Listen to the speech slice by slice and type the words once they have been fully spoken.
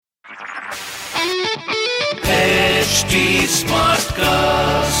HT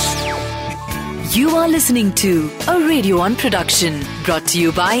Smartcast. You are listening to a Radio One production brought to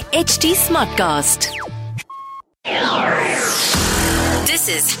you by HT Smartcast. This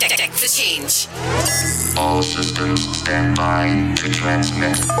is Tech for Change. All systems stand by to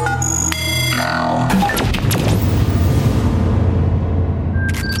transmit now.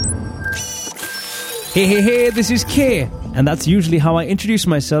 Hey, this is K, and that's usually how I introduce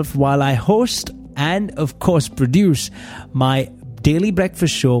myself while I host and, of course, produce my daily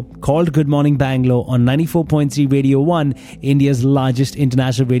breakfast show called Good Morning Bangalore on 94.3 Radio 1, India's largest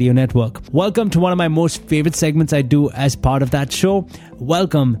international radio network. Welcome to one of my most favorite segments I do as part of that show.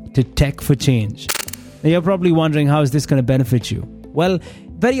 Welcome to Tech for Change. Now, you're probably wondering, how is this going to benefit you? Well,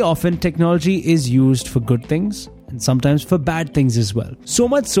 very often technology is used for good things and sometimes for bad things as well. So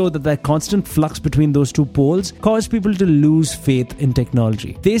much so that the constant flux between those two poles cause people to lose faith in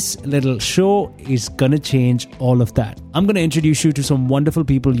technology. This little show is gonna change all of that. I'm gonna introduce you to some wonderful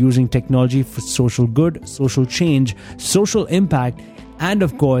people using technology for social good, social change, social impact, and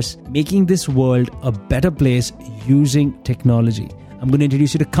of course, making this world a better place using technology. I'm going to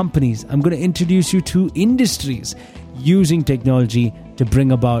introduce you to companies. I'm going to introduce you to industries using technology to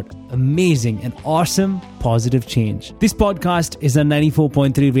bring about amazing and awesome positive change. This podcast is a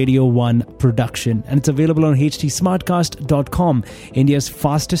 94.3 Radio 1 production, and it's available on htsmartcast.com, India's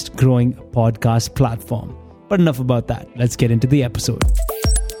fastest growing podcast platform. But enough about that. Let's get into the episode.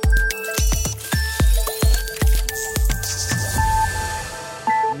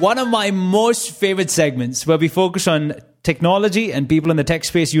 One of my most favorite segments where we focus on technology and people in the tech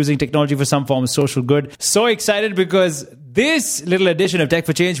space using technology for some form of social good. So excited because this little edition of Tech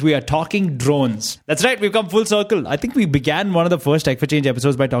for Change, we are talking drones. That's right, we've come full circle. I think we began one of the first Tech for Change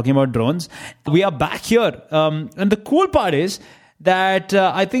episodes by talking about drones. We are back here. And the cool part is that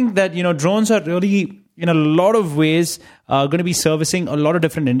I think that, drones are really, in a lot of ways, going to be servicing a lot of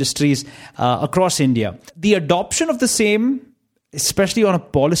different industries across India. The adoption of the same, especially on a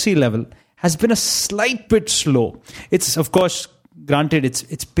policy level, has been a slight bit slow. It's, of course, granted,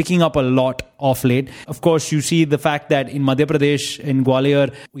 it's picking up a lot of late. Of course, you see the fact that in Madhya Pradesh, in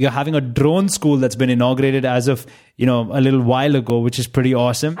Gwalior, you're having a drone school that's been inaugurated as of, a little while ago, which is pretty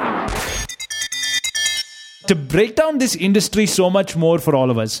awesome. To break down this industry so much more for all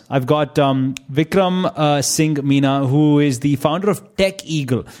of us, I've got Vikram Singh Meena, who is the founder of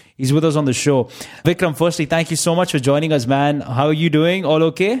TechEagle. He's with us on the show. Vikram, firstly, thank you so much for joining us, man. How are you doing? All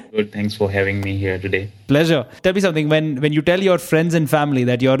okay? Good. Thanks for having me here today. Pleasure. Tell me something. When you tell your friends and family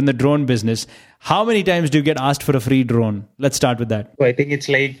that you're in the drone business, how many times do you get asked for a free drone? Let's start with that. So I think it's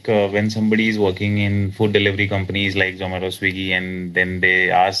like when somebody is working in food delivery companies like Zomato, Swiggy, and then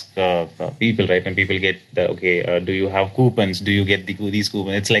they ask people, right? When people get do you have coupons? Do you get these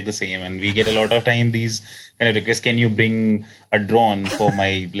coupons? It's like the same. And we get a lot of time these kind of requests. Can you bring a drone for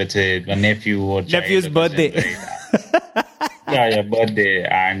my, let's say, a nephew or child? Nephew's birthday. Right? Yeah, birthday.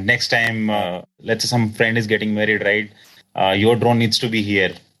 And next time, let's say some friend is getting married, right? Your drone needs to be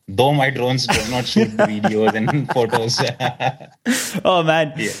here. Though my drones do not shoot videos and photos. Oh,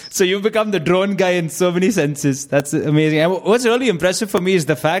 man. Yeah. So you've become the drone guy in so many senses. That's amazing. And what's really impressive for me is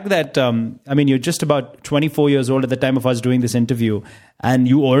the fact that, you're just about 24 years old at the time of us doing this interview, and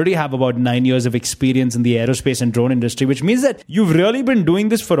you already have about 9 years of experience in the aerospace and drone industry, which means that you've really been doing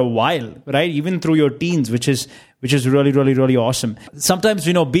this for a while, right? Even through your teens, which is really, really, really awesome. Sometimes,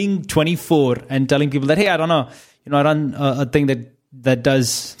 being 24 and telling people that, hey, I run a thing that does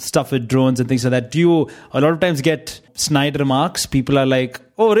stuff with drones and things like that. Do you a lot of times get snide remarks? People are like,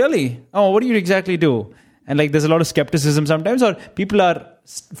 oh, really? Oh, what do you exactly do? And there's a lot of skepticism sometimes, or people are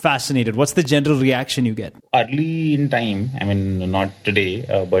fascinated. What's the general reaction you get? Early in time, not today,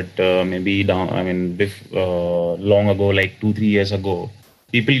 but maybe long ago, like 2-3 years ago,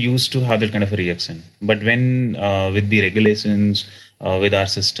 people used to have that kind of a reaction. But when with the regulations, with our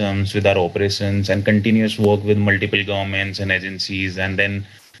systems, with our operations, and continuous work with multiple governments and agencies, and then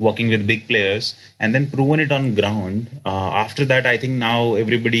working with big players, and then proven it on ground. After that, I think now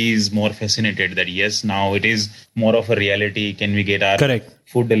everybody is more fascinated that yes, now it is more of a reality. Can we get our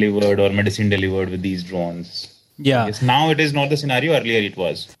food delivered or medicine delivered with these drones? Yeah. Yes, now it is not the scenario. Earlier it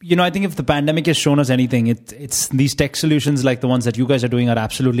was. I think if the pandemic has shown us anything, it's these tech solutions like the ones that you guys are doing are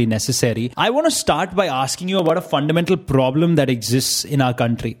absolutely necessary. I want to start by asking you about a fundamental problem that exists in our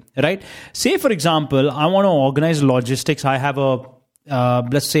country, right? Say, for example, I want to organize logistics. I have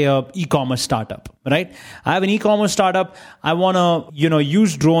let's say a e-commerce startup, right? I have an e-commerce startup. I want to,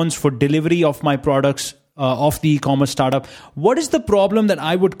 use drones for delivery of my products of the e-commerce startup. What is the problem that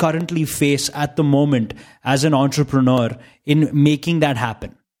I would currently face at the moment as an entrepreneur in making that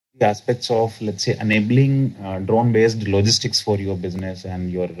happen? aspects of, let's say, enabling drone-based logistics for your business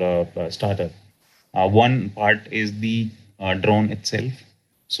and your startup. One part is the drone itself.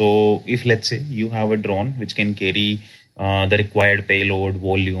 So if, let's say, you have a drone which can carry the required payload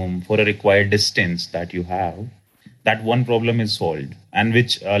volume for a required distance that you have, that one problem is solved, and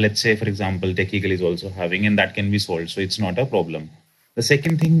which, let's say, for example, TechEagle is also having, and that can be solved. So it's not a problem. The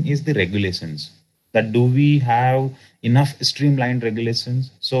second thing is the regulations. That do we have enough streamlined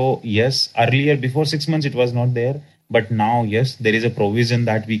regulations? So yes, earlier, before 6 months, it was not there. But now, yes, there is a provision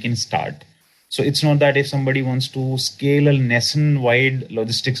that we can start. So it's not that if somebody wants to scale a nationwide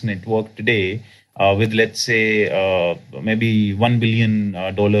logistics network today with, let's say, maybe $1 billion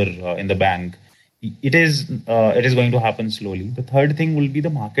in the bank, it is going to happen slowly. The third thing will be the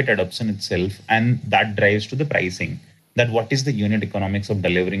market adoption itself, and that drives to the pricing. That what is the unit economics of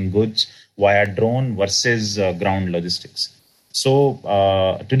delivering goods via drone versus ground logistics. So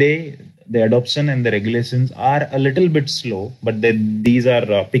today, the adoption and the regulations are a little bit slow, but these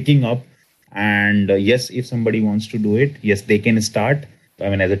are picking up. And yes, if somebody wants to do it, yes, they can start. I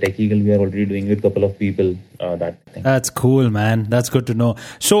mean, as a TechEagle, we are already doing with a couple of people that thing. That's cool, man. That's good to know.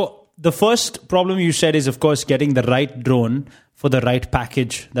 So the first problem you said is, of course, getting the right drone for the right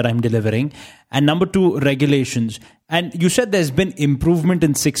package that I'm delivering. And number two, regulations. And you said there's been improvement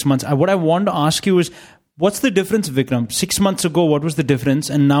in 6 months. What I want to ask you is, what's the difference, Vikram? 6 months ago, what was the difference?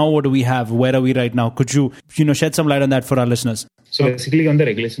 And now what do we have? Where are we right now? Could you shed some light on that for our listeners? So basically on the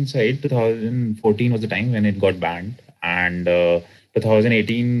regulation side, 2014 was the time when it got banned. And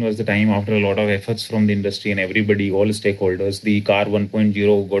 2018 was the time, after a lot of efforts from the industry and everybody, all stakeholders, the CAR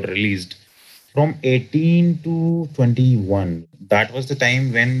 1.0 got released. From 18 to 21, that was the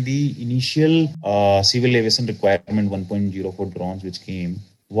time when the initial civil aviation requirement 1.0 for drones, which came,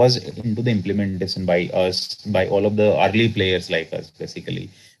 was into the implementation by us, by all of the early players like us, basically.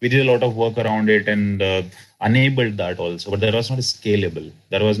 We did a lot of work around it and enabled that also, but that was not scalable.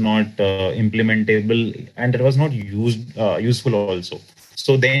 That was not implementable, and that was not useful also.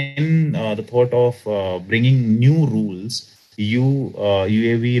 So then the thought of bringing new rules,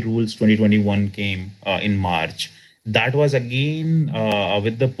 UAV rules 2021 came in March. That was again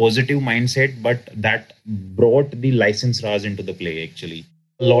with the positive mindset, but that brought the license Raj into the play actually.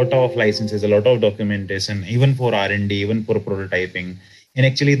 A lot of licenses, a lot of documentation, even for R&D, even for prototyping. And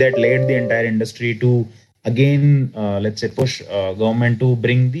actually that led the entire industry to, again, let's say, push government to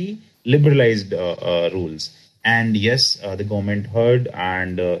bring the liberalized rules. And yes, the government heard,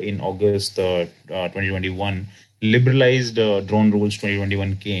 and in August 2021, liberalized drone rules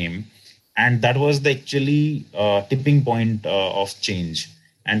 2021 came. And that was the actually tipping point of change.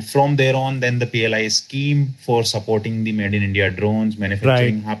 And from there on, then the PLI scheme for supporting the Made in India drones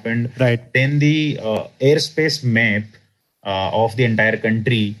manufacturing happened. Right. Then the airspace map of the entire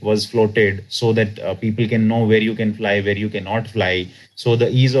country was floated so that people can know where you can fly, where you cannot fly. So the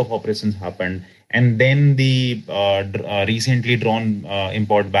ease of operations happened. And then the recently drone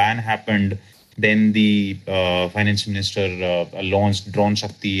import ban happened. Then the finance minister launched Drone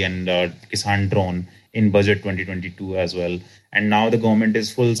Shakti and Kisan Drone in budget 2022 as well. And now the government is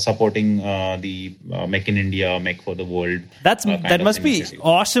full supporting the Make in India, Make for the World. That must be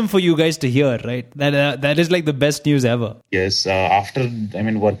awesome for you guys to hear, right? That is like the best news ever. Yes, after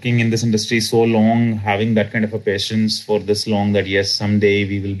working in this industry so long, having that kind of a patience for this long, that yes, someday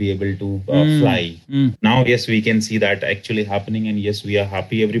we will be able to fly. Now, yes, we can see that actually happening, and yes, we are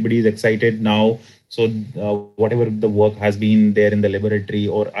happy. Everybody is excited now. So whatever the work has been there in the laboratory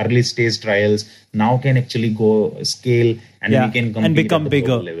or early stage trials now can actually go scale, and we can compete and become at the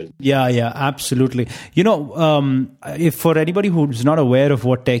bigger. level. Yeah, absolutely. If for anybody who's not aware of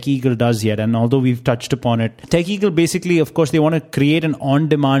what TechEagle does yet, and although we've touched upon it, TechEagle basically, of course, they want to create an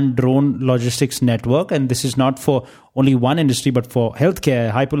on-demand drone logistics network, and this is not for only one industry, but for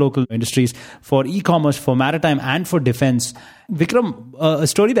healthcare, hyperlocal industries, for e-commerce, for maritime, and for defense. Vikram, a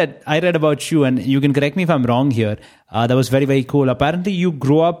story that I read about you, and you can correct me if I'm wrong here, that was very, very cool. Apparently, you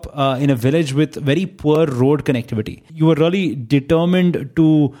grew up in a village with very poor road connectivity. You were really determined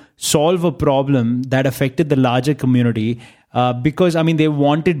to solve a problem that affected the larger community because, they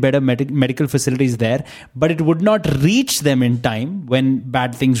wanted better medical facilities there, but it would not reach them in time when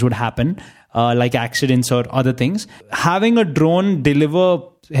bad things would happen, like accidents or other things. Having a drone deliver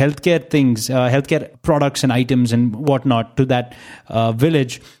healthcare things, healthcare products and items and whatnot to that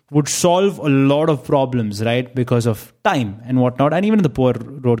village would solve a lot of problems, right? Because of time and whatnot, and even the poor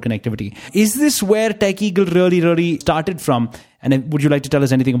road connectivity. Is this where TechEagle really, really started from? And would you like to tell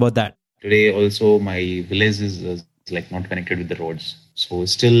us anything about that? Today also my village is not connected with the roads. So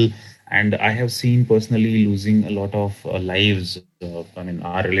still And I have seen personally losing a lot of lives.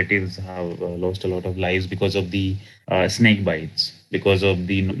 Our relatives have lost a lot of lives because of the snake bites, because of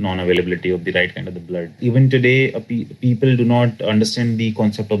the non-availability of the right kind of the blood. Even today, people do not understand the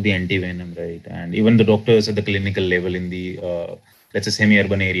concept of the anti-venom, right? And even the doctors at the clinical level in the, let's say,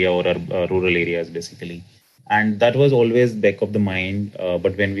 semi-urban area or rural areas, basically. And that was always back of the mind.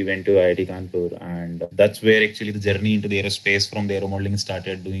 But when we went to IIT Kanpur, and that's where actually the journey into the aerospace from the aeromodeling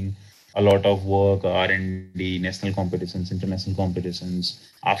started, doing a lot of work, R&D, national competitions, international competitions.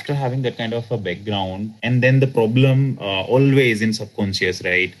 After having that kind of a background, and then the problem always in subconscious,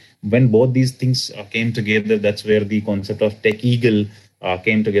 right? When both these things came together, that's where the concept of TechEagle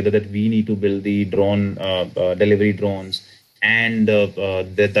came together, that we need to build the drone delivery drones. And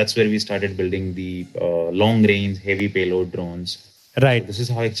that's where we started building the long-range, heavy payload drones. Right. So this is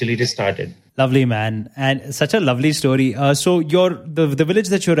how actually it started. Lovely, man. And such a lovely story. So the village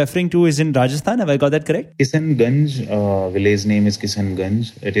that you're referring to is in Rajasthan. Have I got that correct? Kishanganj, village name is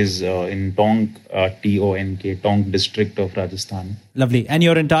Kishanganj. It is in Tonk, T-O-N-K, Tonk district of Rajasthan. Lovely. And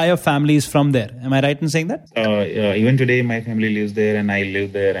your entire family is from there. Am I right in saying that? Even today, my family lives there and I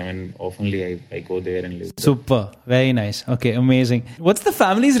live there. Oftenly I go there and live there. Super. Very nice. Okay, amazing. What's the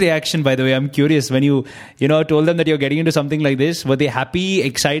family's reaction, by the way? I'm curious. When you told them that you're getting into something like this, were they happy,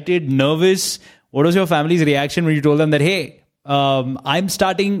 excited, nervous? What was your family's reaction when you told them that, hey, I'm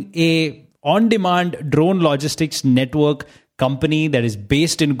starting a on-demand drone logistics network company that is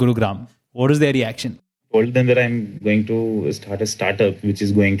based in Gurugram? What was their reaction? Told them that I'm going to start a startup which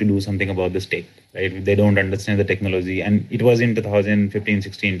is going to do something about this tech, right? They don't understand the technology. And it was in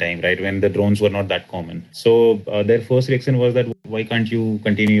 2015-16 time, right? When the drones were not that common. So their first reaction was that, why can't you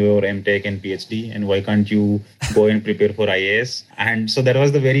continue your MTech and PhD? And why can't you go and prepare for IAS? And so that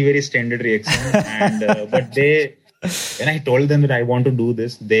was the very, very standard reaction. And but when I told them that I want to do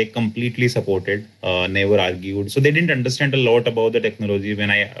this, they completely supported, never argued. So they didn't understand a lot about the technology. When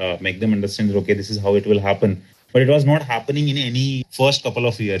I make them understand that, okay, this is how it will happen. But it was not happening in any first couple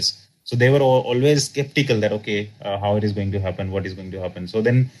of years. So they were always skeptical that, okay, how it is going to happen, what is going to happen. So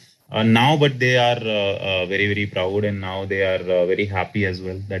then now, but they are very, very proud, and now they are very happy as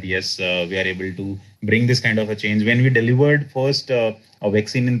well that, yes, we are able to bring this kind of a change. When we delivered first a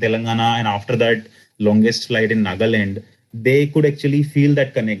vaccine in Telangana, and after that, longest flight in Nagaland, they could actually feel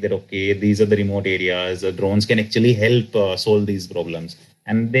that connect that, okay, these are the remote areas, drones can actually help solve these problems.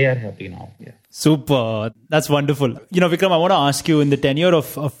 And they are happy now. Yeah. Super. That's wonderful. Vikram, I want to ask you, in the tenure of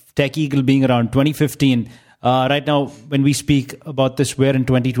TechEagle being around 2015, right now, when we speak about this, we're in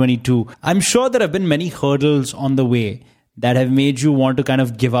 2022. I'm sure there have been many hurdles on the way that have made you want to kind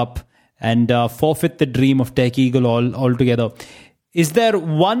of give up and forfeit the dream of TechEagle altogether. Is there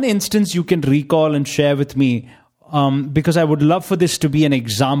one instance you can recall and share with me? Because I would love for this to be an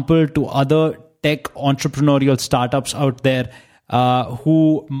example to other tech entrepreneurial startups out there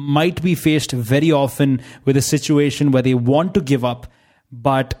who might be faced very often with a situation where they want to give up.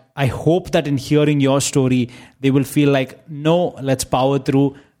 But I hope that in hearing your story, they will feel like, no, let's power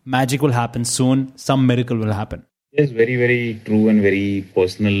through. Magic will happen soon. Some miracle will happen. It's very, very true and very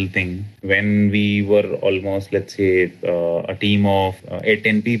personal thing. When we were almost, let's say, a team of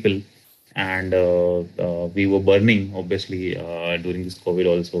 8-10 people, and we were burning, obviously, during this COVID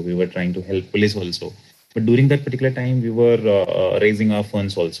also. We were trying to help police also. But during that particular time, we were raising our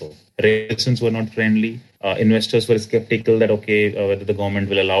funds also. Regulations were not friendly. Investors were skeptical that, okay, whether the government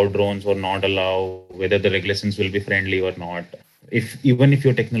will allow drones or not allow, whether the regulations will be friendly or not. Even if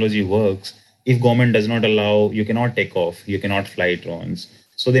your technology works, if government does not allow, you cannot take off, you cannot fly drones.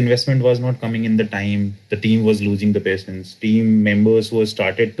 So the investment was not coming in the time. The team was losing the patience. Team members were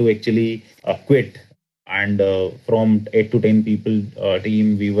started to actually quit. And from 8 to 10 people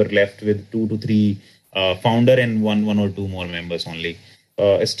team, we were left with 2 to 3 founder and one or two more members only.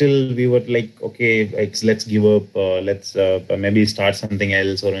 Still, we were like, okay, let's give up. Let's maybe start something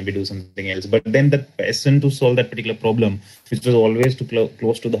else or maybe do something else. But then the passion to solve that particular problem, which was always too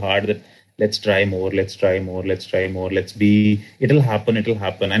close to the heart, that let's try more, it'll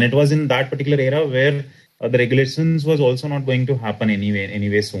happen. And it was in that particular era where the regulations was also not going to happen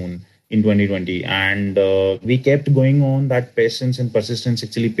anyway soon in 2020. And we kept going on. That patience and persistence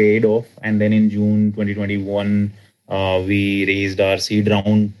actually paid off. And then in June 2021, we raised our seed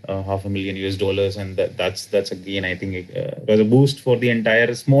round, $500,000 US, and that's again, I think it was a boost for the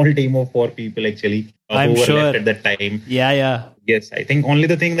entire small team of 4 people actually I'm who sure. were left at that time. Yeah. Yes, I think only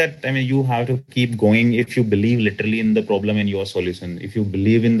the thing that, you have to keep going if you believe literally in the problem and your solution. If you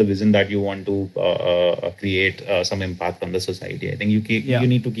believe in the vision that you want to create some impact on the society, I think you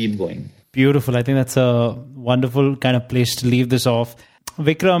need to keep going. Beautiful. I think that's a wonderful kind of place to leave this off.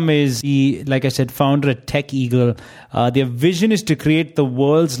 Vikram is like I said, founder at TechEagle. Their vision is to create the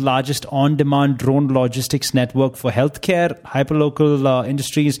world's largest on-demand drone logistics network for healthcare, hyperlocal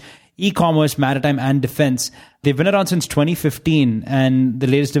industries, e-commerce, maritime, and defense. They've been around since 2015, and the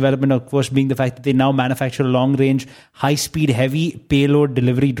latest development, of course, being the fact that they now manufacture long-range, high-speed, heavy payload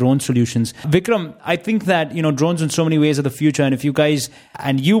delivery drone solutions. Vikram, I think that, drones in so many ways are the future, and if you guys,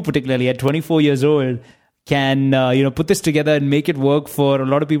 and you particularly at 24 years old, can put this together and make it work for a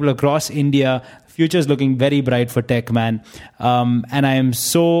lot of people across India, the future is looking very bright for tech, man. And I am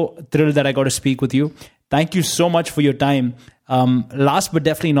so thrilled that I got to speak with you. Thank you so much for your time. Last but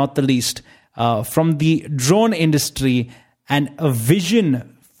definitely not the least, from the drone industry and a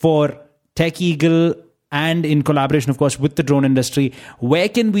vision for TechEagle and in collaboration, of course, with the drone industry, where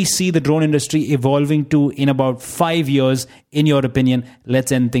can we see the drone industry evolving to in about 5 years, in your opinion?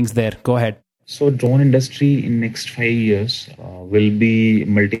 Let's end things there. Go ahead. So drone industry in next 5 years will be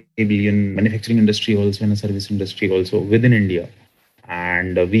multi-billion manufacturing industry also and a service industry also within India.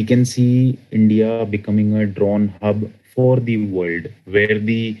 And we can see India becoming a drone hub for the world, where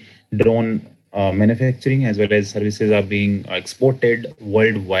the drone manufacturing as well as services are being exported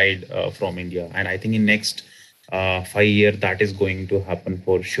worldwide from India. And I think in next 5 years, that is going to happen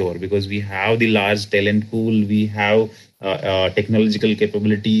for sure, because we have the large talent pool, we have technological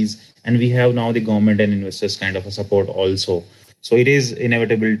capabilities, and we have now the government and investors kind of a support also. So it is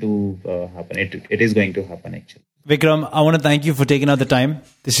inevitable to happen. It is going to happen actually. Vikram, I want to thank you for taking out the time.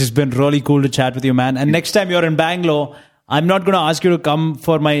 This has been really cool to chat with you, man. And next time you're in Bangalore, I'm not going to ask you to come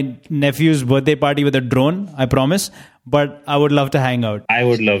for my nephew's birthday party with a drone, I promise. But I would love to hang out. I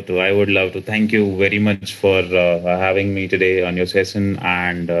would love to. Thank you very much for having me today on your session.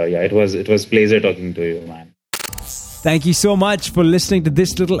 And it was pleasure talking to you, man. Thank you so much for listening to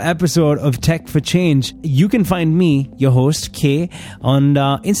this little episode of Tech for Change. You can find me, your host, K, on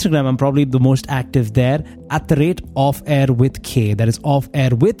Instagram. I'm probably the most active there, @OffAirWithK. That is Off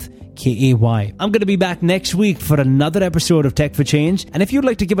Air with K-A-Y. I'm going to be back next week for another episode of Tech for Change. And if you'd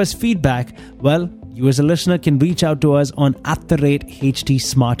like to give us feedback, well, you as a listener can reach out to us on @HT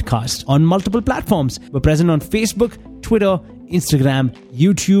Smartcast on multiple platforms. We're present on Facebook, Twitter, Instagram,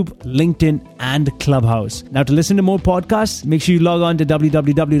 YouTube, LinkedIn, and Clubhouse. Now, to listen to more podcasts, make sure you log on to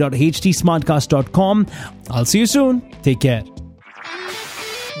www.htsmartcast.com. I'll see you soon. Take care.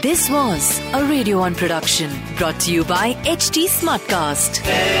 This was a Radio One production brought to you by HT Smartcast.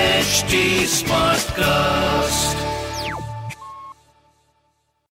 HT Smartcast.